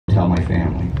tell my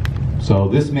family. So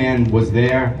this man was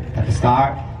there at the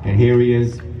start, and here he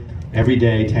is every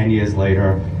day, 10 years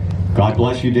later. God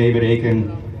bless you, David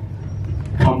Akin.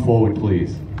 Come forward,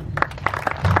 please.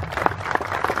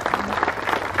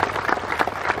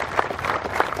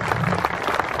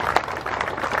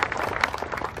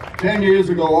 Ten years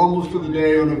ago, almost to the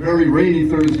day, on a very rainy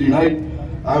Thursday night,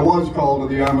 I was called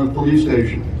to the Yarmouth Police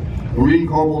Station. Marine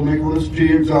Corporal Nicholas G.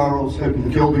 Exaros had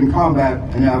been killed in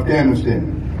combat in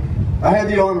Afghanistan. I had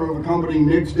the honor of accompanying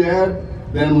Nick's dad,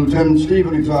 then Lieutenant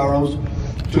Stephen Exaros,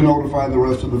 to notify the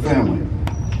rest of the family.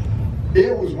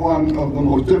 It was one of the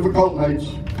most difficult nights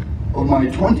of my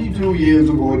 22 years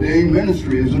of ordained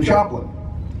ministry as a chaplain.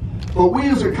 But we,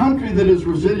 as a country that is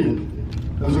resilient,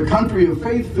 as a country of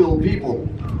faith-filled people,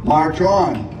 march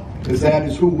on, as that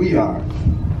is who we are.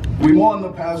 We mourn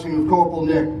the passing of Corporal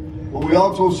Nick, but we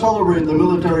also celebrate the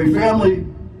military family,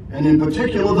 and in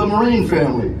particular the Marine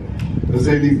family, as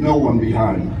they leave no one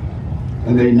behind,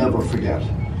 and they never forget.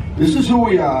 This is who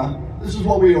we are. This is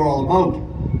what we are all about.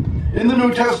 In the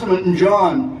New Testament, in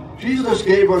John, Jesus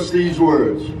gave us these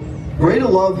words: "Greater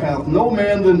love hath no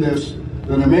man than this,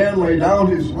 than a man lay down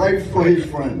his life for his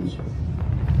friends."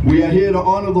 We are here to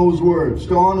honor those words,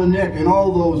 to honor Nick and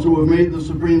all those who have made the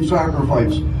supreme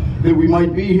sacrifice, that we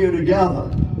might be here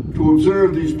together to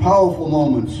observe these powerful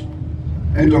moments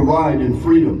and to ride in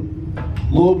freedom.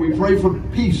 Lord, we pray for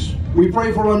peace. We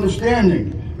pray for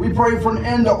understanding. We pray for an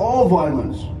end to all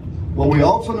violence. But we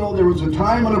also know there is a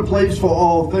time and a place for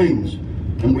all things,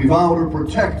 and we vow to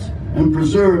protect and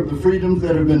preserve the freedoms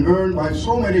that have been earned by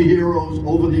so many heroes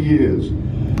over the years.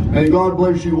 May God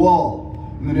bless you all.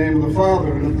 In the name of the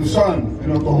Father, and of the Son,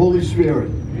 and of the Holy Spirit.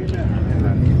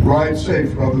 Amen. Ride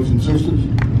safe, brothers and sisters.